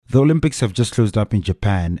The Olympics have just closed up in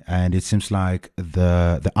Japan, and it seems like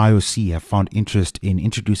the IOC have found interest in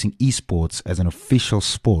introducing esports as an official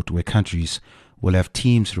sport where countries will have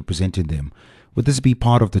teams representing them. Would this be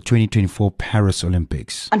part of the 2024 Paris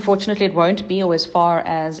Olympics? Unfortunately, it won't be, or as far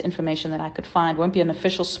as information that I could find, won't be an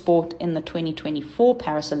official sport in the 2024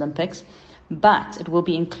 Paris Olympics, but it will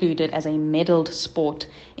be included as a medaled sport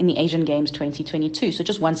in the Asian Games 2022. So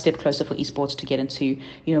just one step closer for esports to get into,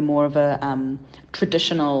 more of a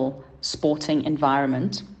traditional sporting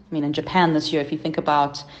environment. I mean, in Japan this year, if you think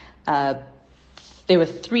about, there were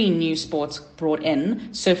three new sports brought in: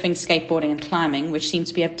 surfing, skateboarding, and climbing, which seem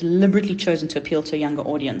to be have deliberately chosen to appeal to a younger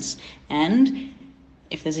audience. And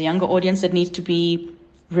if there's a younger audience that needs to be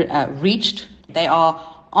reached, they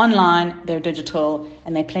are online, they're digital,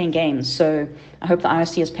 and they're playing games. So I hope the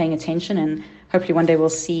IOC is paying attention, and hopefully one day we'll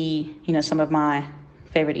see, some of my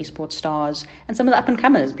favorite esports stars and some of the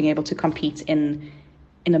up-and-comers being able to compete in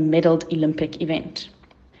a medaled Olympic event.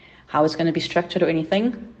 How it's going to be structured or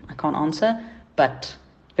anything, I can't answer, but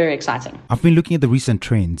very exciting. I've been looking at the recent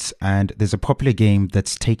trends, and there's a popular game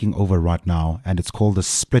that's taking over right now, and it's called the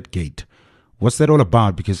Splitgate. What's that all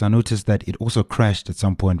about? Because I noticed that it also crashed at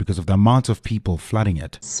some point because of the amount of people flooding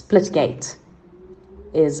it. Splitgate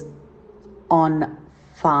is on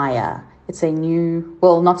fire. It's a new,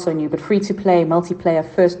 well, not so new, but free-to-play, multiplayer,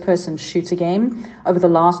 first-person shooter game. Over the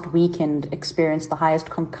last weekend, experienced the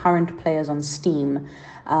highest concurrent players on Steam,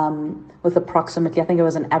 with approximately, I think it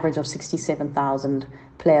was an average of 67,000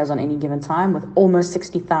 players on any given time, with almost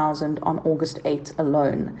 60,000 on August 8th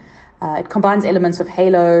alone. It combines elements of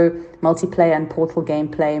Halo, multiplayer, and Portal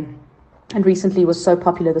gameplay, and recently was so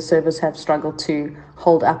popular the servers have struggled to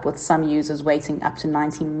hold up, with some users waiting up to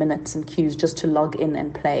 90 minutes in queues just to log in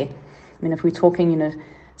and play. I mean, if we're talking,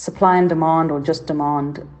 supply and demand, or just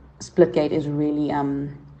demand, Splitgate is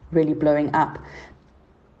really blowing up.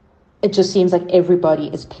 It just seems like everybody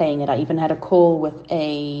is playing it. I even had a call with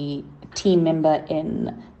a team member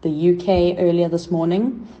in the UK earlier this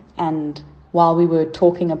morning, and while we were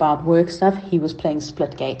talking about work stuff, he was playing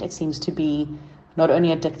Splitgate. It seems to be not only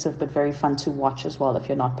addictive, but very fun to watch as well if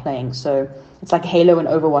you're not playing. So it's like Halo and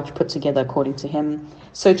Overwatch put together, according to him.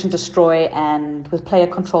 Search and destroy, and with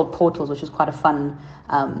player-controlled portals, which is quite a fun,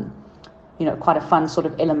 sort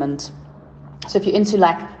of element. So if you're into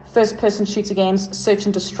like first-person shooter games, search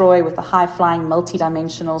and destroy with a high-flying,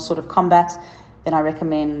 multi-dimensional sort of combat, then I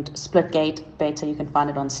recommend Splitgate beta. You can find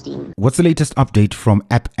it on Steam. What's the latest update from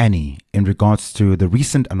App Annie in regards to the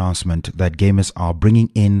recent announcement that gamers are bringing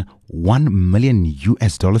in $1 million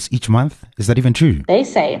each month? Is that even true? They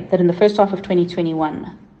say that in the first half of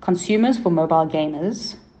 2021, consumers for mobile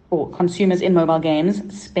gamers, or consumers in mobile games,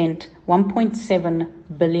 spent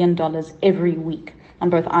 $1.7 billion every week on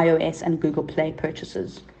both iOS and Google Play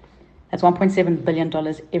purchases. That's $1.7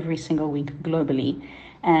 billion every single week globally.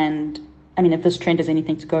 And I mean, if this trend is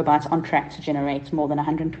anything to go by, it's on track to generate more than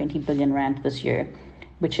 120 billion rand this year,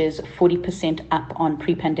 which is 40% up on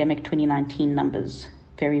pre-pandemic 2019 numbers.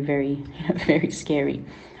 Very, very, very scary.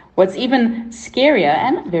 What's even scarier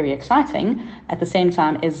and very exciting at the same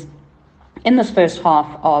time is in this first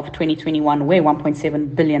half of 2021, where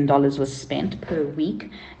 $1.7 billion was spent per week,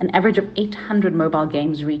 an average of 800 mobile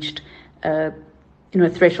games reached a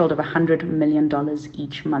threshold of $100 million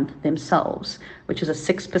each month themselves, which is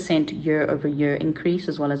a 6% year-over-year increase,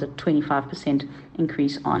 as well as a 25%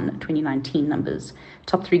 increase on 2019 numbers.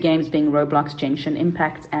 Top three games being Roblox, Genshin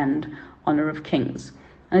Impact, and Honor of Kings.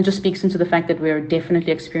 And it just speaks into the fact that we're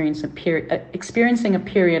definitely experiencing a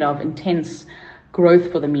period of intense growth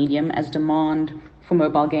for the medium as demand for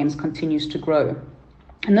mobile games continues to grow.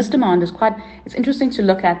 And this demand is it's interesting to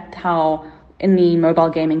look at how in the mobile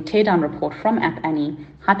gaming teardown report from App Annie,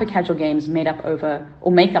 hyper-casual games make up over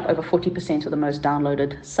 40% of the most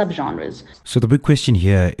downloaded subgenres. So the big question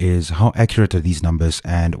here is, how accurate are these numbers,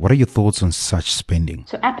 and what are your thoughts on such spending?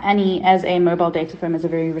 So App Annie, as a mobile data firm, is a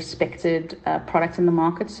very respected product in the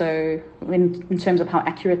market. So in terms of how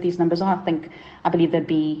accurate these numbers are, I believe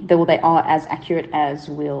they are as accurate as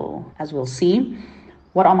we'll see.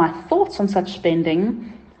 What are my thoughts on such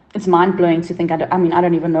spending? It's mind-blowing to think, I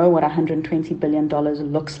don't even know what $120 billion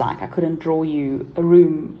looks like. I couldn't draw you a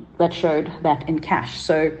room that showed that in cash.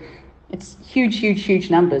 So it's huge, huge, huge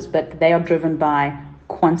numbers, but they are driven by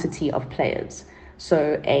quantity of players.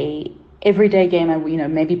 So a everyday gamer,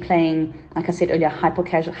 maybe playing, like I said earlier,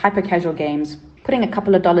 hyper-casual games, putting a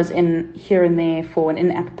couple of dollars in here and there for an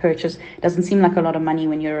in-app purchase doesn't seem like a lot of money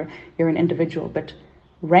when you're an individual, but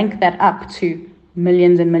rank that up to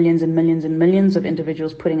millions and millions and millions and millions of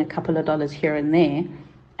individuals putting a couple of dollars here and there,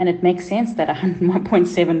 and it makes sense that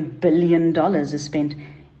 $1.7 billion is spent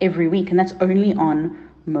every week, and that's only on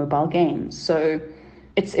mobile games. So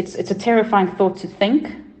it's a terrifying thought to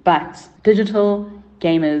think, but digital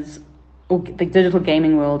gamers, or the digital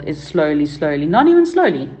gaming world, is slowly, not even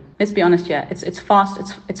slowly. Let's be honest here. It's fast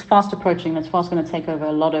approaching. It's fast going to take over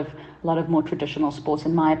a lot of more traditional sports,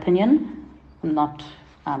 in my opinion. I'm not,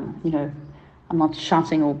 I'm not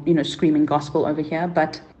shouting or screaming gospel over here,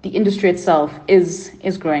 but the industry itself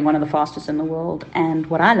is growing, one of the fastest in the world. And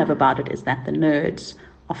what I love about it is that the nerds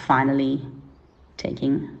are finally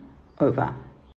taking over.